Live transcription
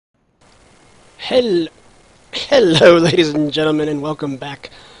Hello, hello, ladies and gentlemen, and welcome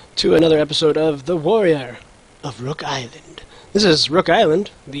back to another episode of The Warrior of Rook Island. This is Rook Island,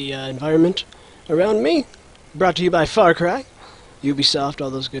 the environment around me, brought to you by Far Cry, Ubisoft,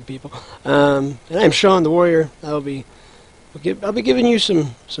 all those good people. And I'm Sean, the Warrior. I'll be giving you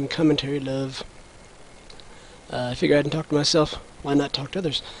some commentary love. I figure I hadn't talked to myself. Why not talk to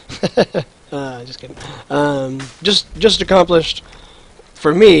others? Just kidding. Just accomplished.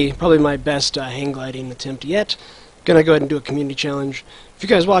 For me, probably my best hang gliding attempt yet. Gonna go ahead and do a community challenge. If you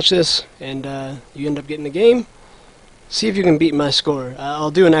guys watch this and you end up getting the game, see if you can beat my score. I'll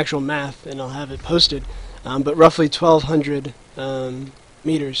do an actual math and I'll have it posted. But roughly 1,200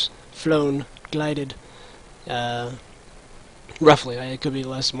 meters flown, glided. Roughly, it could be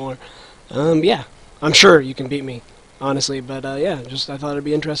less, more. Yeah, I'm sure you can beat me, honestly. But yeah, I thought it'd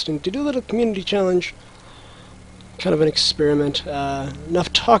be interesting to do a little community challenge. Kind of an experiment.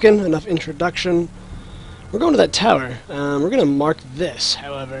 Enough talking, enough introduction. We're going to that tower. We're going to mark this,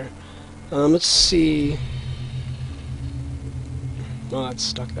 however. Let's see. Oh, that's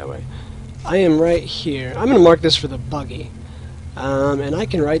stuck that way. I am right here. I'm going to mark this for the buggy. And I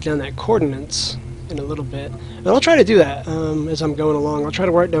can write down that coordinates in a little bit. And I'll try to do that as I'm going along. I'll try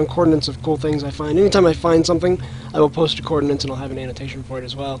to write down coordinates of cool things I find. Anytime I find something, I will post the coordinates and I'll have an annotation for it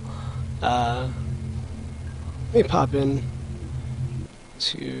as well. Let me pop in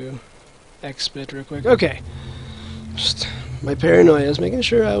to Xbit real quick. Okay. Just my paranoia is making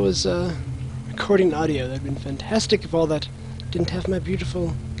sure I was recording audio. That would have been fantastic if all that didn't have my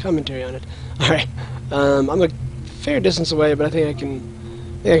beautiful commentary on it. Alright. I'm a fair distance away, but I think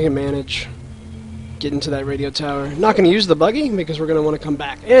I can manage getting to that radio tower. Not going to use the buggy because we're going to want to come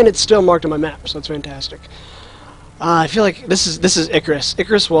back. And it's still marked on my map, so that's fantastic. I feel like this is Icarus.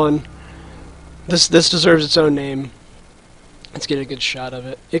 Icarus 1. This deserves its own name. Let's get a good shot of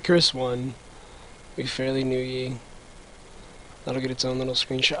it. Icarus 1. We fairly knew ye. That'll get its own little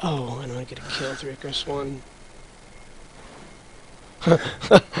screenshot. Oh, and I want to get a kill through Icarus 1.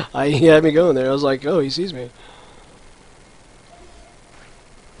 He had me going there. I was like, oh, he sees me. You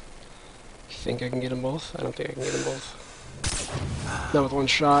think I can get them both? I don't think I can get them both. Not with one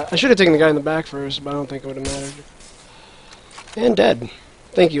shot. I should have taken the guy in the back first, but I don't think it would have mattered. And dead.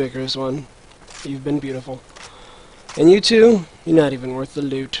 Thank you, Icarus 1. You've been beautiful. And you two, you're not even worth the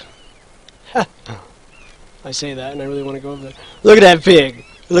loot. Ha! I say that, and I really want to go over there. Look at that pig!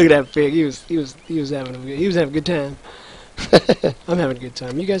 Look at that pig. He was having a good time. I'm having a good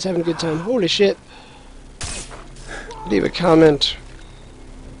time. You guys having a good time? Holy shit! Leave a comment.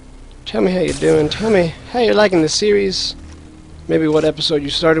 Tell me how you're doing. Tell me how you're liking the series. Maybe what episode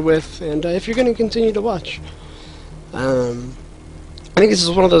you started with, and if you're going to continue to watch. I think this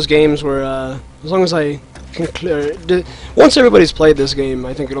is one of those games where, as long as I can clear... Once everybody's played this game,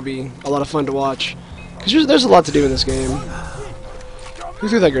 I think it'll be a lot of fun to watch. Because there's a lot to do in this game. Who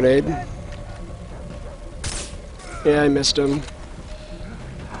threw that grenade? Yeah, I missed him.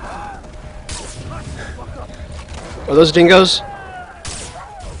 Are those dingoes?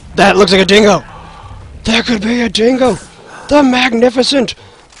 That looks like a dingo! That could be a dingo! The magnificent!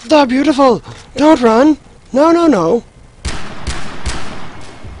 The beautiful! Don't run! No, no, no!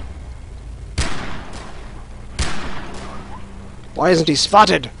 Why isn't he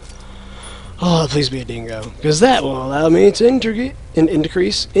spotted? Oh, please be a dingo, because that will allow me to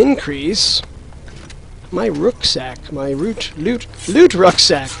increase my rucksack, my loot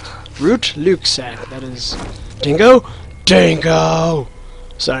rucksack, rucksack. That is dingo, dingo.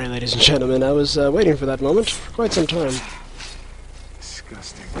 Sorry, ladies and gentlemen, I was waiting for that moment for quite some time.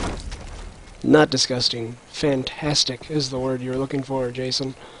 Disgusting. Not disgusting. Fantastic is the word you were looking for,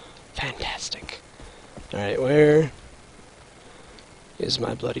 Jason. Fantastic. All right, where is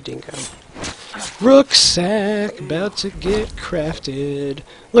my bloody dingo? Rucksack about to get crafted.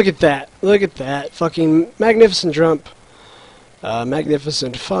 Look at that. Look at that. Fucking magnificent jump.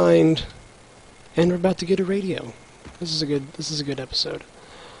 Magnificent find. And we're about to get a radio. This is a good episode.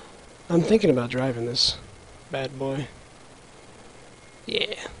 I'm thinking about driving this bad boy.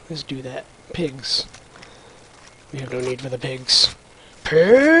 Yeah, let's do that. Pigs. We have no need for the pigs.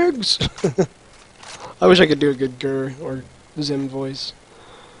 Pigs! I wish I could do a good Gur or Zim voice.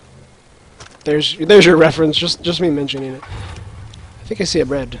 There's your reference, just me mentioning it. I think I see a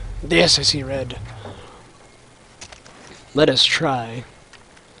red. Yes, I see red. Let us try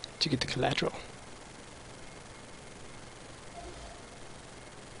to get the collateral.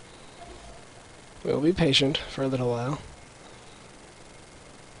 We'll be patient for a little while.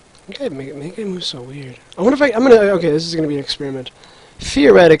 Okay, make it move so weird. I wonder if okay, this is gonna be an experiment.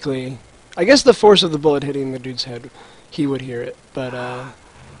 Theoretically, I guess the force of the bullet hitting the dude's head, he would hear it, but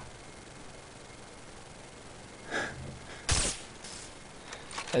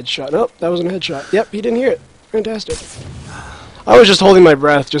Headshot. Nope, that wasn't a headshot. Yep, he didn't hear it. Fantastic. I was just holding my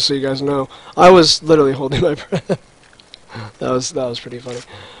breath, just so you guys know. I was literally holding my breath. that was pretty funny.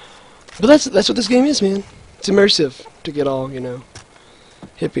 But that's what this game is, man. It's immersive to get all, you know,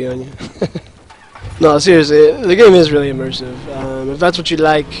 hippie on you. No, seriously, the game is really immersive. If that's what you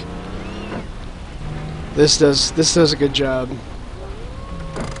like, this does a good job.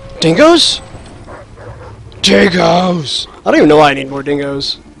 Dingoes? Dingoes! I don't even know why I need more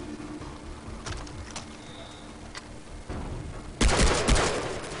dingoes.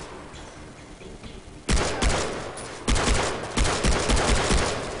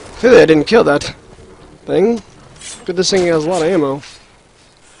 Clearly I didn't kill that thing. Good this thing has a lot of ammo.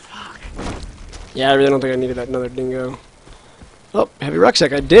 Yeah, I really don't think I needed that another dingo. Oh, heavy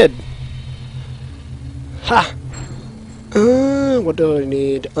rucksack, I did. Ha! What do I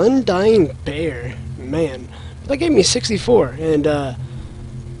need? Undying Bear. Man, that gave me 64, and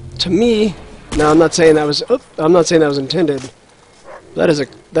to me, now I'm not saying that was. I'm not saying that was intended. That is a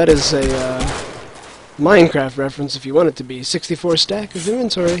Minecraft reference if you want it to be. 64 stack of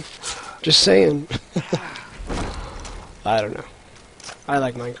inventory. Just saying. I don't know. I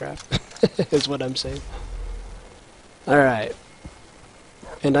like Minecraft. Is what I'm saying. Alright.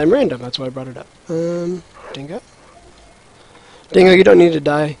 And I'm random, that's why I brought it up. Dingo? Dingo, you don't need to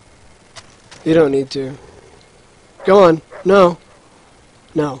die. You don't need to. Go on. No.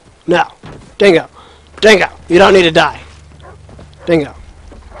 No. No. Dingo. Dingo, you don't need to die. Dingo.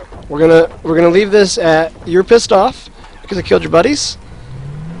 We're gonna leave this at you're pissed off because I killed your buddies.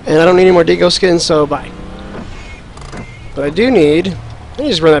 And I don't need any more dingo skins, so bye. But I do need... I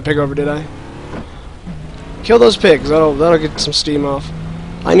didn't just run that pig over, did I? Kill those pigs. That'll get some steam off.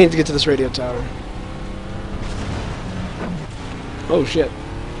 I need to get to this radio tower. Oh shit.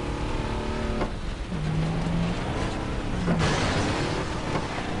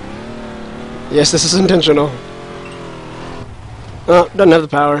 Yes, this is intentional. Oh, doesn't have the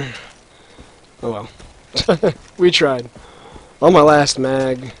power. Oh well. We tried. On my last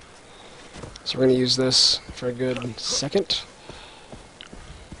mag. So we're going to use this for a good second.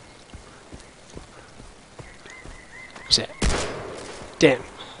 What's that? Damn.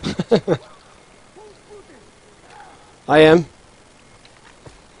 I am.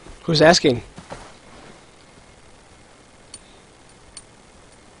 Who's asking?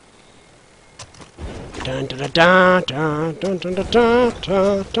 Dun dun dun dun dun dun dun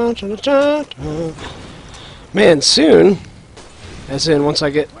dun dun dun dun dun. Man, soon, as in once I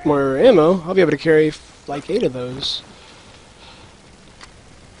get more ammo, I'll be able to carry like 8 of those.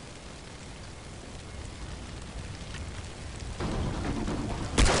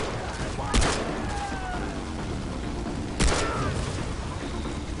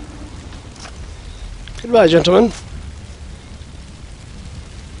 Goodbye, gentlemen.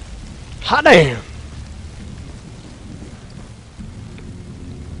 Hot damn!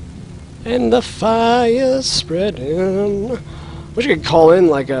 And the fire's spreading. Wish you could call in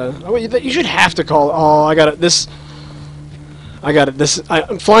like a... Oh, wait, you should have to call... Oh, I got it. This... I got it. This...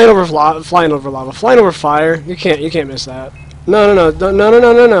 I'm flying over lava. Flying over lava. Flying over fire. You can't miss that. No, no, no. No, no,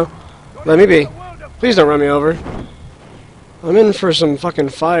 no, no, no. Let me be. Please don't run me over. I'm in for some fucking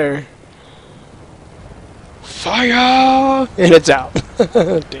fire. Fire! And it's out.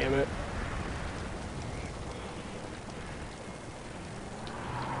 Damn it.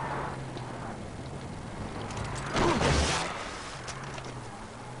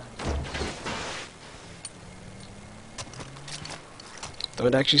 I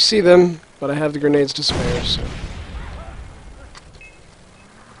would actually see them, but I have the grenades to spare, so...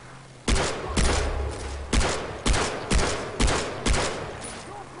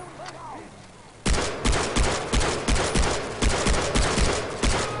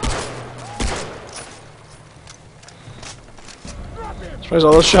 Surprised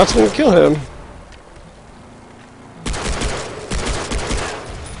all those shots didn't kill him.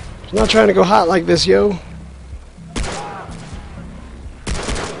 I'm not trying to go hot like this, yo.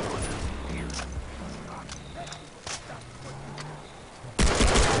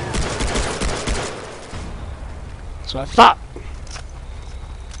 That's what I thought.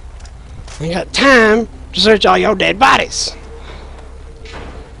 I ain't got time to search all your dead bodies.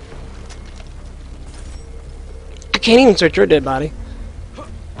 I can't even search your dead body.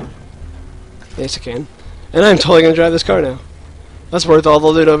 Yes, I can. And I'm totally gonna drive this car now. That's worth all the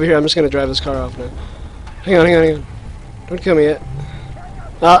loot over here. I'm just gonna drive this car off now. Hang on, hang on, hang on. Don't kill me yet.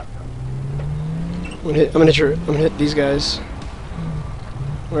 Ah. I'm gonna hit these guys.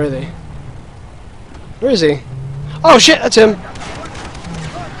 Where are they? Where is he? Oh shit, that's him.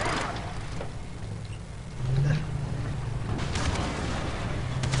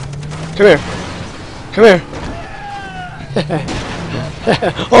 Come here. Come here.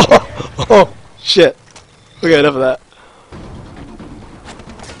 Oh, shit. Okay, enough of that.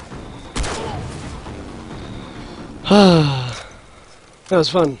 That was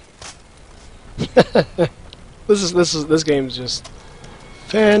fun. This game is just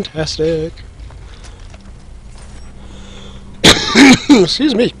fantastic.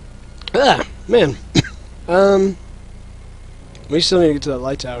 Excuse me. Ah, man. We still need to get to that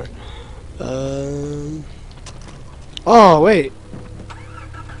light tower. Oh, wait.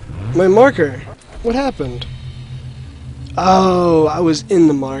 My marker. What happened? Oh, I was in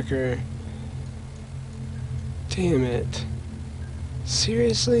the marker. Damn it.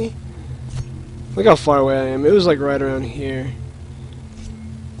 Seriously? Look how far away I am. It was like right around here.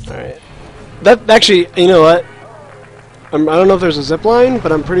 Alright. That actually, you know what? I don't know if there's a zip line,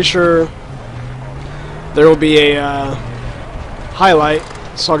 but I'm pretty sure there will be a highlight,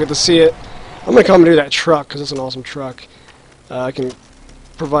 so I'll get to see it. I'm gonna come do that truck because it's an awesome truck. I can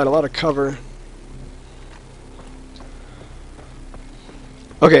provide a lot of cover.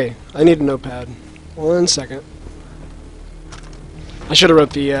 Okay, I need a notepad. 1 second. I should have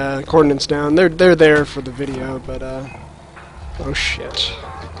wrote the coordinates down. They're there for the video, but oh shit.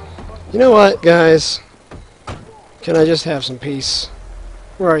 You know what, guys? Can I just have some peace?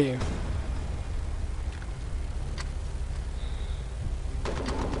 Where are you?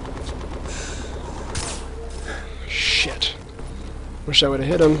 Shit. Wish I would have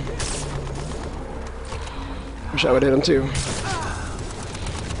hit him. Wish I would have hit him too.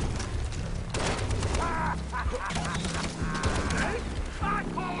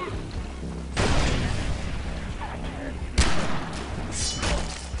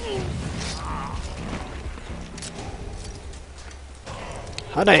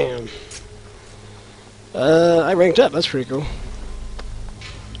 Hot damn. I ranked up. That's pretty cool.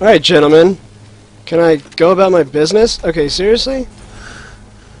 Alright, gentlemen. Can I go about my business? Okay, seriously?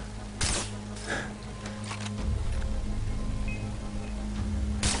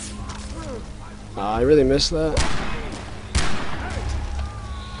 I really missed that.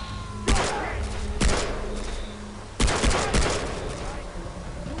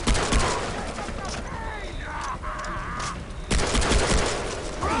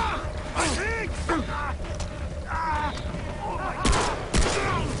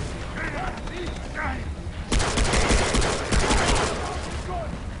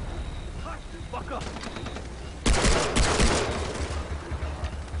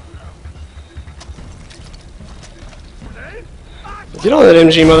 You know that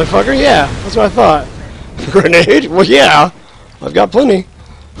MG, motherfucker? Yeah, that's what I thought. Grenade? Well, yeah. I've got plenty.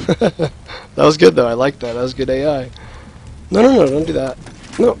 That was good, though. I like that. That was good AI. No, no, no, don't do that.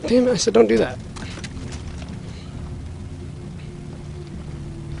 No, damn it, I said don't do that.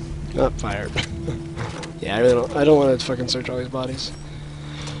 Not fired. Yeah, I don't want to fucking search all these bodies.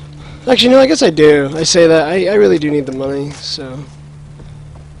 Actually, no, I guess I do. I say that. I really do need the money, so...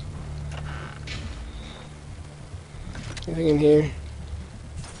 Anything in here?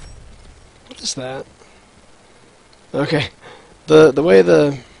 What is that? Okay. The way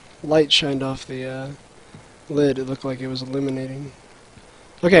the light shined off the lid, it looked like it was illuminating.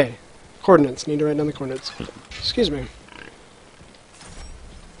 Okay. Coordinates. Need to write down the coordinates. Excuse me.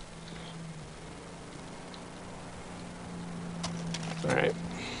 Alright.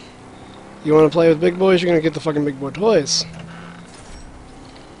 You want to play with big boys, you're going to get the fucking big boy toys.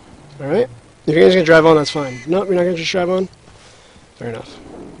 Alright? If you're guys going to drive on, that's fine. Nope, you're not going to just drive on? Fair enough.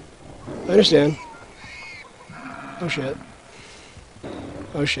 I understand. Oh shit.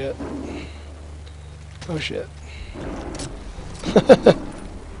 Oh shit. Oh shit.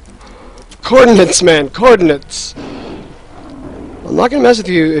 Coordinates, man! Coordinates! I'm not going to mess with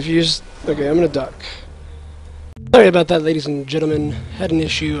you if you just... Okay, I'm going to duck. Sorry about that, ladies and gentlemen. Had an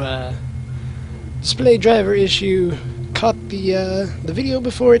issue, display driver issue. Caught the video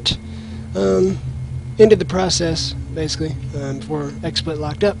before it ended the process, basically, before XSplit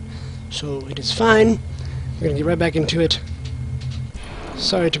locked up. So it is fine. We're gonna get right back into it.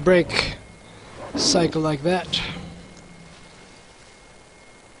 Sorry to break a cycle like that.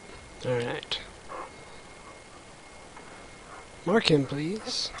 Alright. Mark him,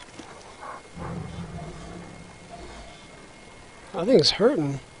 please. I think it's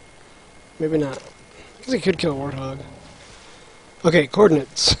hurting. Maybe not. Because he could kill a warthog. Okay,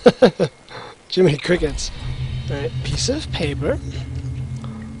 coordinates. Jiminy Crickets. Alright, piece of paper.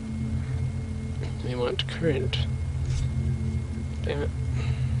 We want current. Damn it.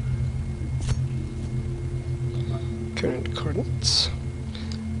 Current coordinates.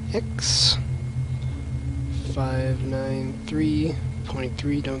 X 593.5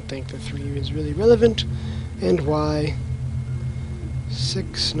 8.3, don't think the 3 is really relevant. And Y,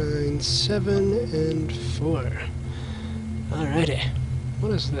 6, 9, 7, and 4. Alrighty.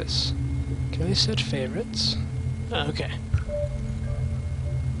 What is this? Can I set favorites? Oh, okay.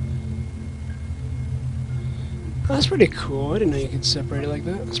 Oh, that's pretty cool. I didn't know you could separate it like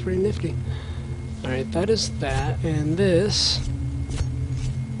that. That's pretty nifty. Alright, that is that. And this...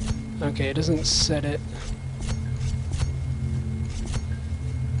 Okay, it doesn't set it.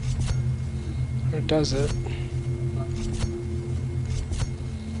 Or does it?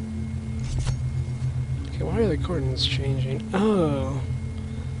 Okay, why are the coordinates changing? Oh,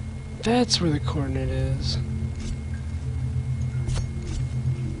 that's where the coordinate is.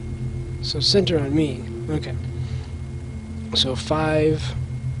 So center on me. Okay. So 5,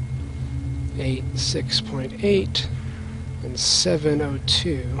 8, 6.8, and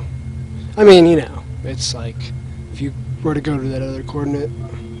 702. I mean, you know, it's like if you were to go to that other coordinate,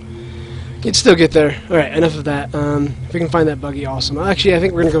 you'd still get there. Alright, enough of that. If we can find that buggy, awesome. Actually, I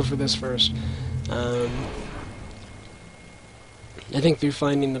think we're going to go for this first. I think through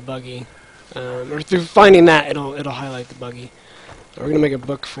finding the buggy, or through finding that, it'll highlight the buggy. We're going to make a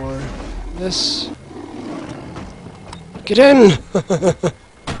book for this. Get in!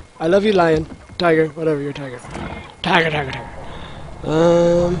 I love you, lion. Tiger. Whatever, you're a tiger. Tiger, tiger, tiger.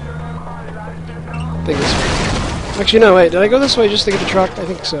 I think this way. Actually, no, wait. Did I go this way just to get the truck? I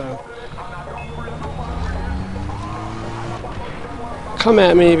think so. Come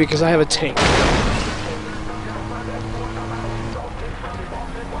at me because I have a tank.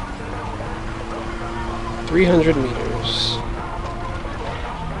 $300 meters.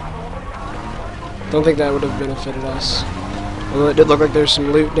 Don't think that would have benefited us. Although it did look like there's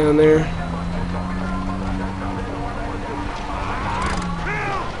some loot down there.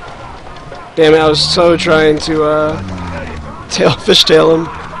 Damn it, I was so trying to fishtail him.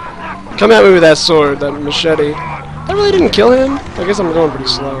 Come at me with that sword, that machete. That really didn't kill him? I guess I'm going pretty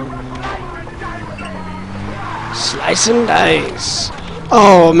slow. Slice and dice.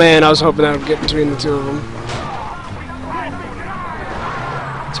 Oh man, I was hoping that would get between the two of them.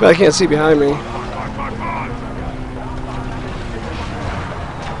 Too bad I can't see behind me.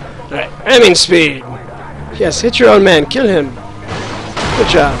 Alright, aiming speed. Yes, hit your own man. Kill him. Good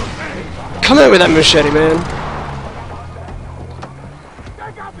job. Come at me with that machete, man.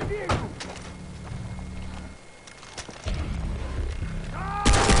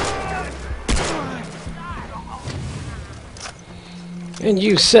 And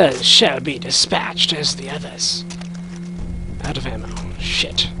you, sir, shall be dispatched as the others. Out of ammo.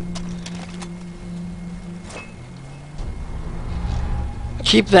 Shit.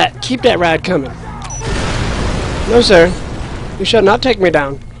 Keep that ride coming. No, sir. You shall not take me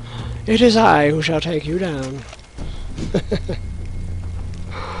down. It is I who shall take you down.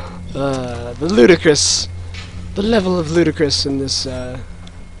 The ludicrous. The level of ludicrous in this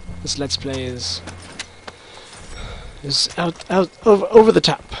this Let's Play is over the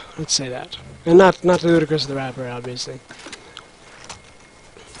top. Let's say that, and not Ludacris the rapper, obviously.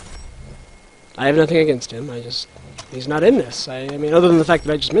 I have nothing against him. He's not in this. I mean, other than the fact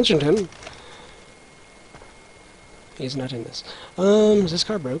that I just mentioned him, he's not in this. Is this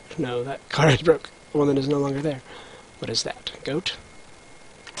car broke? No, that car is broke. The one that is no longer there. What is that? Goat?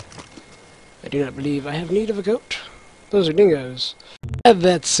 I do not believe I have need of a goat. Those are dingoes. I have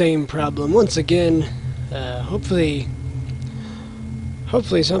that same problem once again. Hopefully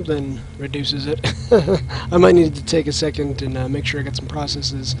something reduces it. I might need to take a second and make sure I got some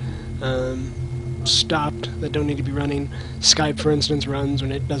processes stopped that don't need to be running. Skype, for instance, runs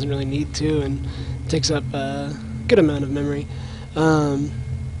when it doesn't really need to and takes up a good amount of memory.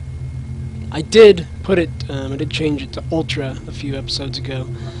 I did put it, I did change it to Ultra a few episodes ago.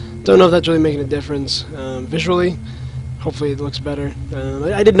 Don't know if that's really making a difference visually. Hopefully it looks better.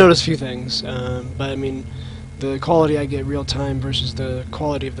 I did notice a few things, but I mean, the quality I get real time versus the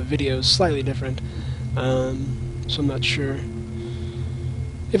quality of the video is slightly different. So I'm not sure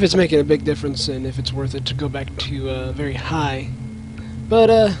if it's making a big difference and if it's worth it to go back to very high. But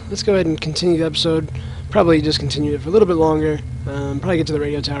let's go ahead and continue the episode. Probably just continue it for a little bit longer. Probably get to the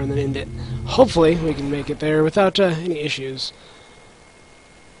radio tower and then end it. Hopefully we can make it there without any issues.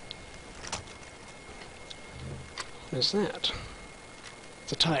 What is that?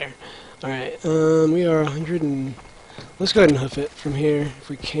 It's a tire. Alright, we are 100 and... Let's go ahead and hoof it from here, if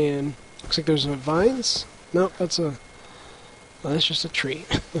we can. Looks like there's vines? Nope, that's a... Well, that's just a tree.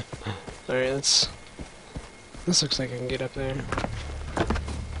 Alright, let's... This looks like I can get up there.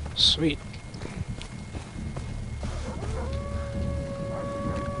 Sweet.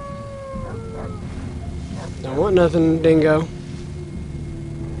 Don't want nothing, dingo.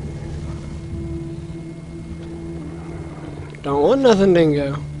 Don't want nothing,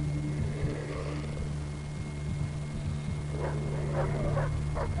 dingo.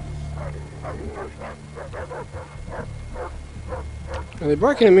 Are they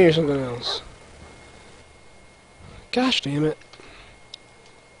barking at me or something else? Gosh damn it.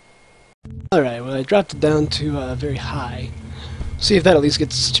 Alright, well I dropped it down to very high. See if that at least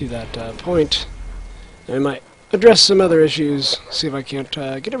gets us to that point. I might address some other issues, see if I can't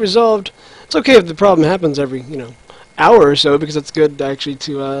get it resolved. It's okay if the problem happens every, hour or so, because it's good actually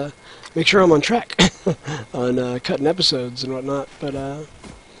to make sure I'm on track on cutting episodes and whatnot, but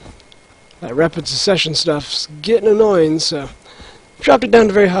that rapid succession stuff's getting annoying, so dropped it down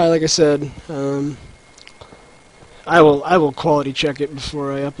to very high, like I said. I will quality check it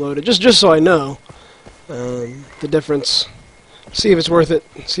before I upload it, just so I know the difference. See if it's worth it.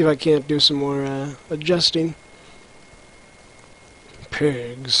 See if I can't do some more adjusting.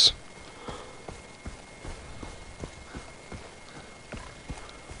 Pigs.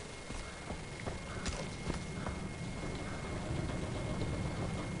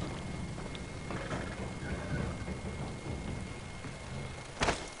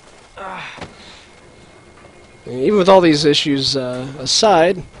 Even with all these issues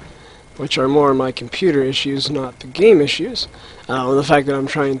aside, which are more my computer issues, not the game issues, and the fact that I'm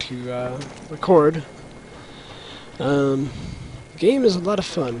trying to record, the game is a lot of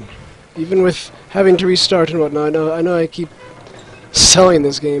fun. Even with having to restart and whatnot, I know I keep selling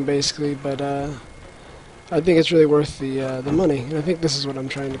this game basically, but I think it's really worth the money, and I think this is what I'm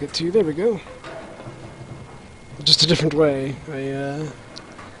trying to get to. There we go. Just a different way. I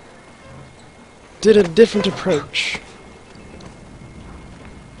did a different approach.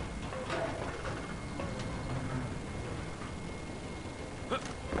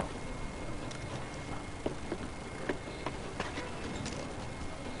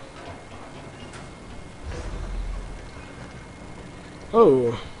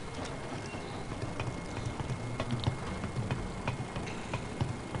 Oh.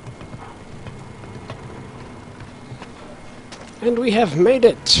 And we have made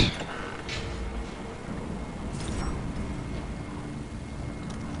it.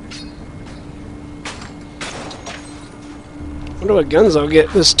 Wonder what guns I'll get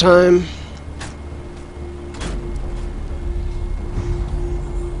this time.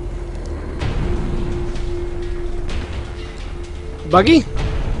 Buggy?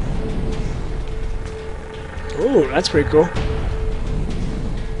 Oh, that's pretty cool.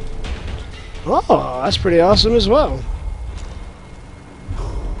 Oh, that's pretty awesome as well.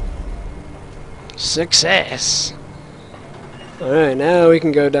 Success! Alright, now we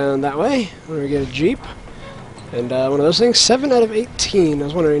can go down that way. We're gonna get a Jeep. And one of those things, 7 out of 18. I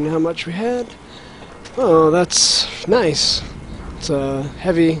was wondering how much we had. Oh, that's nice. It's a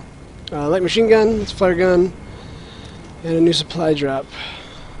heavy light machine gun, it's a flare gun, and a new supply drop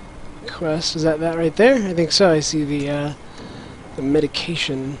quest. Is that right there? I think so. I see the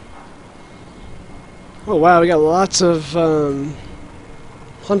medication. Oh wow, we got lots of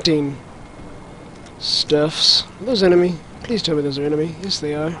hunting stuffs. Are those enemy? Please tell me those are enemy. Yes,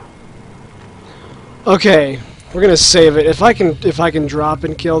 they are. Okay, we're gonna save it. If I can drop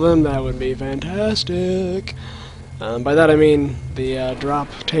and kill them, that would be fantastic. By that I mean the drop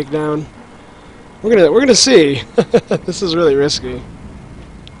takedown. We're gonna see. This is really risky.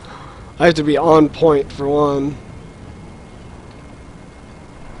 I have to be on point for one,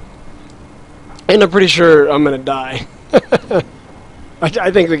 and I'm pretty sure I'm gonna die.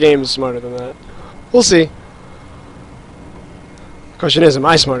 I think the game is smarter than that. We'll see. Question is, am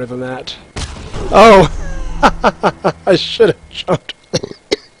I smarter than that? Oh! I should have jumped.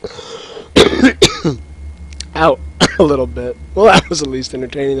 Out a little bit. Well, that was at least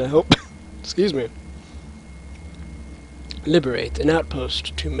entertaining, I hope. Excuse me. Liberate an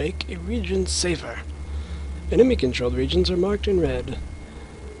outpost to make a region safer. Enemy-controlled regions are marked in red.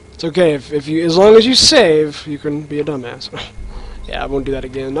 It's okay if you, as long as you save, you can be a dumbass. Yeah, I won't do that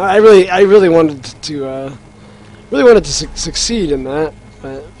again. I really wanted to succeed in that,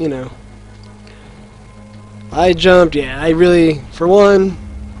 but you know. I jumped. Yeah, I really, for one.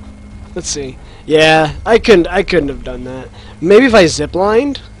 Let's see. Yeah, I couldn't have done that. Maybe if I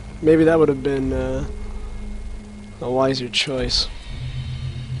ziplined, maybe that would have been a wiser choice.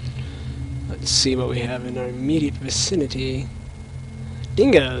 Let's see what we have in our immediate vicinity.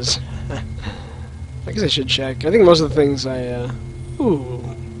 Dingoes. I guess I should check. I think most of the things ooh.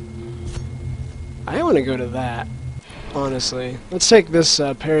 I want to go to that, honestly. Let's take this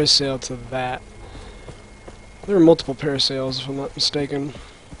parasail to that. There are multiple parasails, if I'm not mistaken.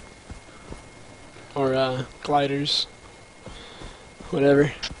 Or, gliders.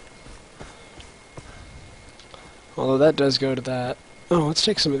 Whatever. Although that does go to that. Oh, let's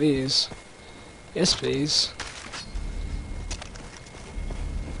take some of these. Yes, please.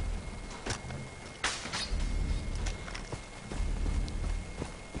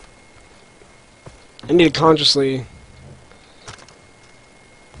 I need to consciously,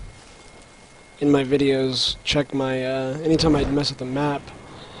 in my videos, check my, anytime I mess with the map,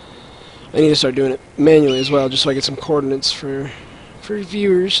 I need to start doing it manually as well, just so I get some coordinates for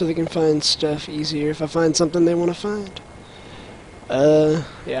viewers, so they can find stuff easier if I find something they want to find.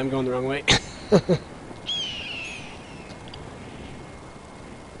 Yeah, I'm going the wrong way.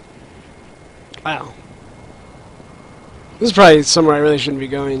 Wow. This is probably somewhere I really shouldn't be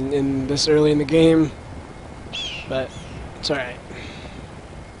going in this early in the game, but it's alright.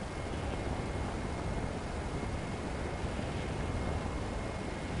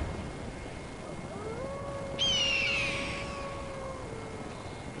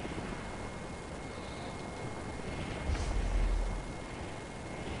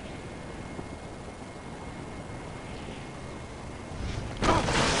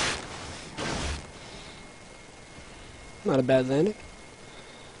 Not a bad landing.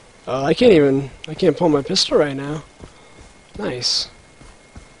 Oh, I can't pull my pistol right now. Nice.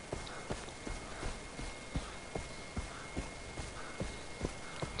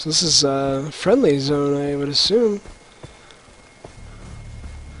 So this is a friendly zone, I would assume.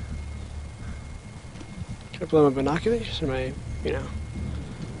 Can I pull out my binoculars? Or my, you know,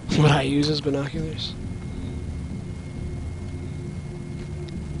 what I use as binoculars?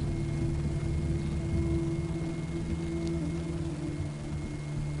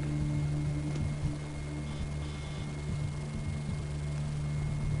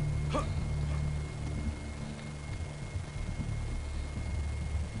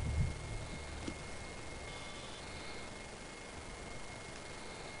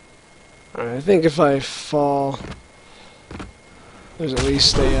 Alright, I think if I fall, there's at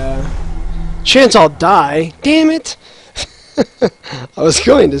least a chance I'll die. Damn it! I was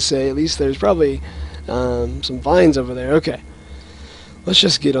going to say, at least there's probably some vines over there. Okay. Let's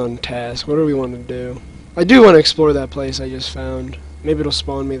just get on task. What do we want to do? I do want to explore that place I just found. Maybe it'll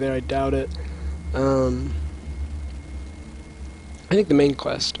spawn me there, I doubt it. I think the main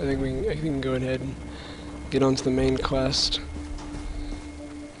quest. I think we can go ahead and get onto the main quest.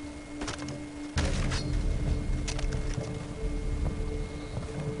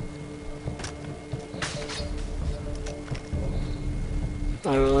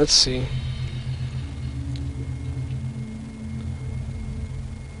 I don't know, let's see.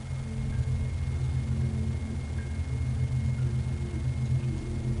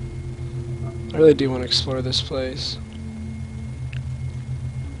 I really do want to explore this place.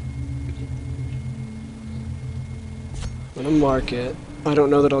 I'm gonna mark it. I don't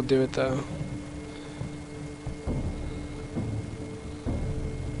know that I'll do it though.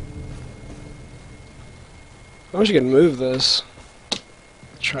 I wish I could move this.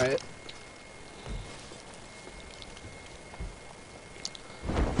 Try it.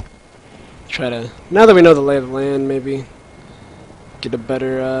 Try to, now that we know the lay of the land, maybe get a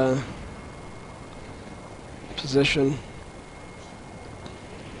better position.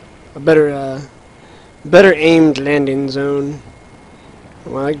 A better aimed landing zone.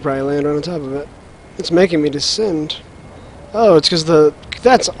 Well, I could probably land right on top of it. It's making me descend. Oh, it's because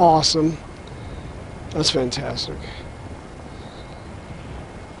that's awesome. That's fantastic.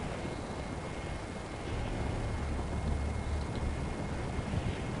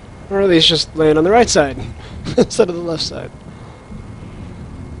 Or at least just land on the right side instead of the left side.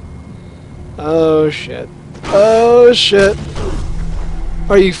 Oh shit. Oh shit.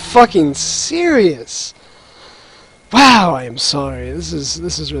 Are you fucking serious? Wow, I am sorry. This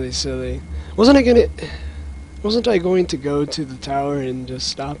is really silly. Wasn't I going to go to the tower and just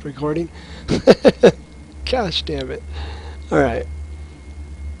stop recording? Gosh damn it. Alright.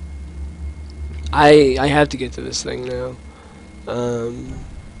 I have to get to this thing now.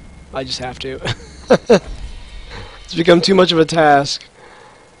 I just have to. It's become too much of a task.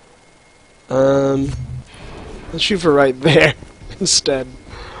 Let's shoot for right there instead.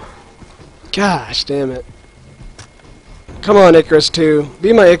 Gosh damn it. Come on, Icarus 2.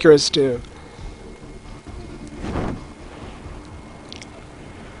 Be my Icarus 2.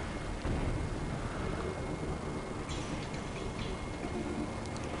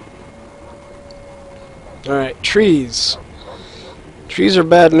 Alright, trees. Trees are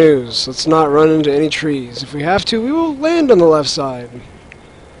bad news. Let's not run into any trees. If we have to, we will land on the left side.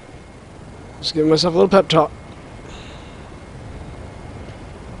 Just give myself a little pep talk.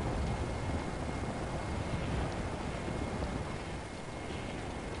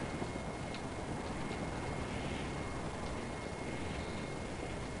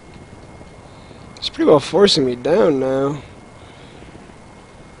 It's pretty well forcing me down now.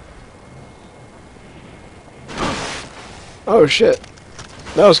 Oh shit.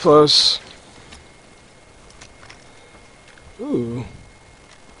 That was close. Ooh.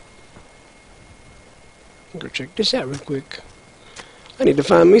 Go check this out real quick. I need to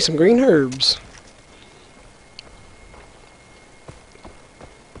find me some green herbs.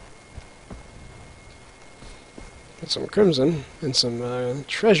 Got some crimson and some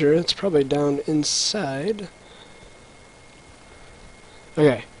treasure. It's probably down inside.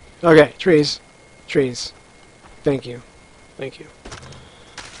 Okay. Okay, trees. Trees. Thank you. Thank you.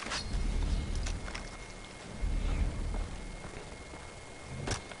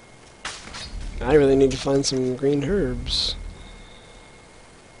 I really need to find some green herbs.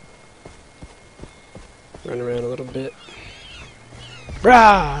 Run around a little bit.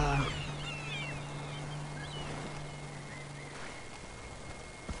 Brah!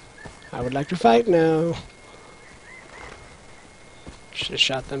 I would like to fight now. Should have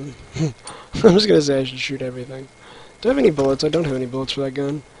shot them. I was gonna say I should shoot everything. Do I have any bullets? I don't have any bullets for that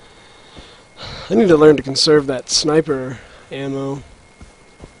gun. I need to learn to conserve that sniper ammo.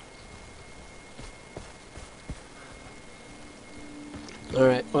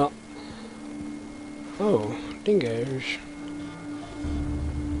 Alright, well. Oh, dingoes.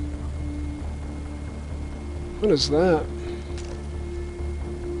 What is that?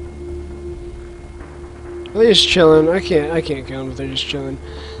 Are they just chilling? I can't count if they're just chilling.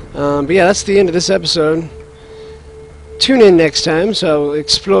 But yeah, that's the end of this episode. Tune in next time, so I'll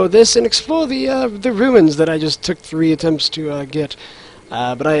explore this and explore the ruins that I just took 3 attempts to get.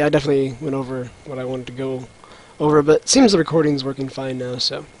 But I definitely went over what I wanted to go over, but it seems the recording's working fine now,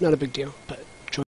 so not a big deal. But